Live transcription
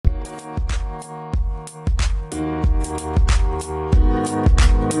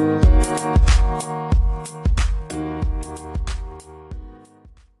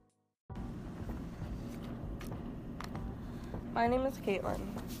name is Caitlin.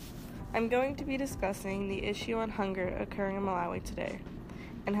 I'm going to be discussing the issue on hunger occurring in Malawi today,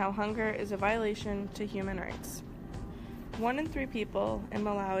 and how hunger is a violation to human rights. 1 in 3 people in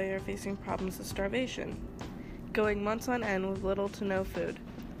Malawi are facing problems of starvation, going months on end with little to no food.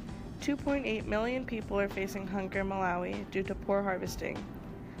 2.8 million people are facing hunger in Malawi due to poor harvesting.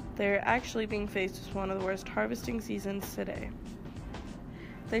 They are actually being faced with one of the worst harvesting seasons today.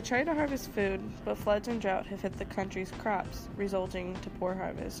 They try to harvest food, but floods and drought have hit the country's crops, resulting to poor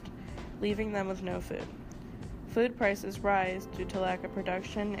harvest, leaving them with no food. Food prices rise due to lack of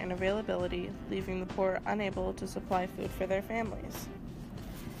production and availability, leaving the poor unable to supply food for their families.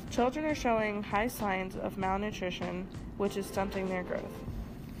 Children are showing high signs of malnutrition, which is stunting their growth.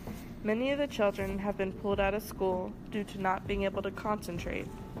 Many of the children have been pulled out of school due to not being able to concentrate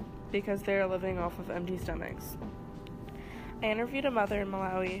because they are living off of empty stomachs. I interviewed a mother in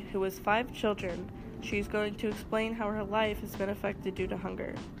Malawi who has 5 children. She's going to explain how her life has been affected due to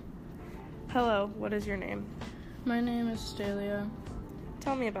hunger. Hello, what is your name? My name is Stalia.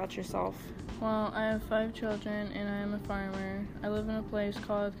 Tell me about yourself. Well, I have 5 children and I am a farmer. I live in a place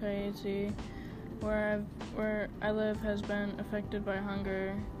called Kayezi, where I live has been affected by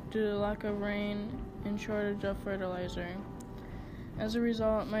hunger due to lack of rain and shortage of fertilizer. As a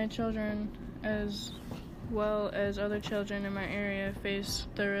result, my children, as well as other children in my area, face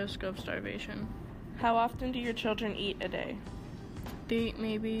the risk of starvation. How often do your children eat a day? They eat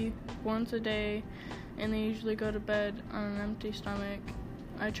maybe once a day, and they usually go to bed on an empty stomach.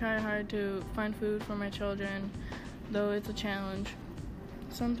 I try hard to find food for my children, though it's a challenge.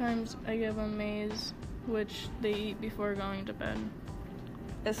 Sometimes I give them maize, which they eat before going to bed.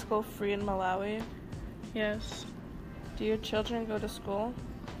 Is school free in Malawi? Yes. Do your children go to school?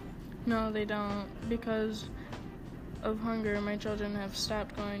 No, they don't. Because of hunger, my children have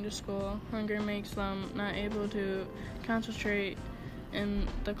stopped going to school. Hunger makes them not able to concentrate in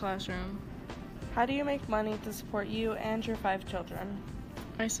the classroom. How do you make money to support you and your 5 children?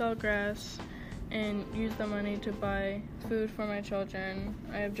 I sell grass and use the money to buy food for my children.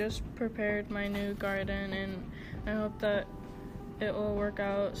 I have just prepared my new garden and I hope that it will work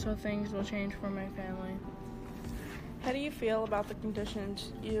out so things will change for my family. How do you feel about the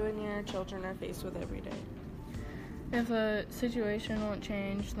conditions you and your children are faced with every day? If a situation won't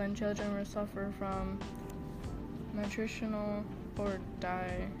change, then children will suffer from nutritional or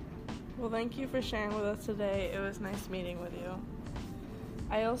die. Well, thank you for sharing with us today. It was nice meeting with you.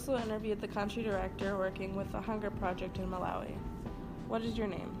 I also interviewed the country director working with the Hunger Project in Malawi. What is your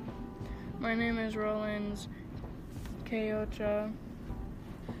name? My name is Roland Keocha.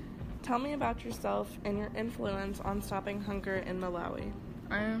 Tell me about yourself and your influence on stopping hunger in Malawi.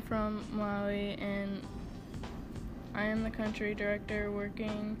 I am from Malawi and I am the country director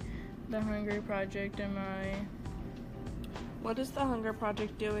working the Hunger Project in Malawi. What is the Hunger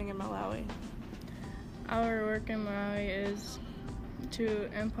Project doing in Malawi? Our work in Malawi is to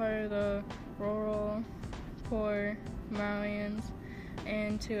empower the rural, poor Malawians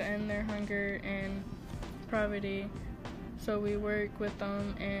and to end their hunger and poverty. So we work with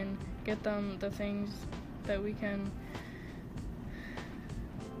them and get them the things that we can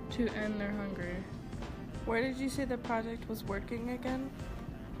to end their hunger. Where did you say the project was working again?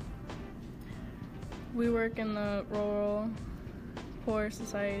 We work in the rural, poor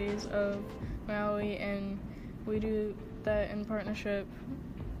societies of Malawi, and we do that in partnership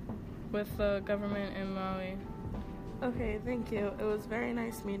with the government in Malawi. Okay, thank you. It was very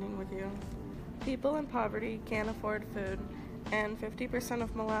nice meeting with you. People in poverty can't afford food, and 50%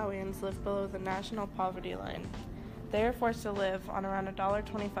 of Malawians live below the national poverty line. They are forced to live on around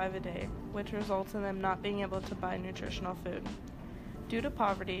 $1.25 a day, which results in them not being able to buy nutritional food. Due to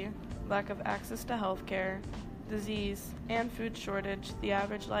poverty, lack of access to health care, disease, and food shortage, the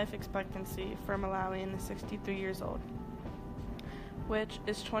average life expectancy for a Malawian is 63 years old, which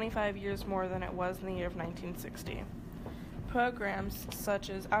is 25 years more than it was in the year of 1960. Programs such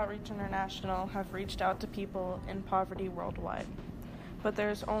as Outreach International have reached out to people in poverty worldwide, but there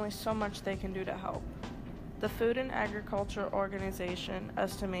is only so much they can do to help. The Food and Agriculture Organization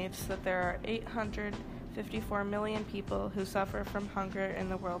estimates that there are 854 million people who suffer from hunger in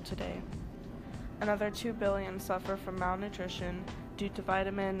the world today. Another 2 billion suffer from malnutrition due to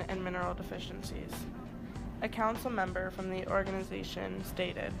vitamin and mineral deficiencies. A council member from the organization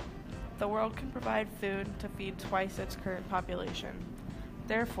stated, "The world can provide food to feed twice its current population.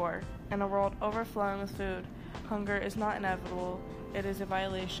 Therefore, in a world overflowing with food, hunger is not inevitable, it is a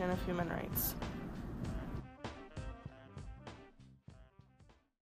violation of human rights."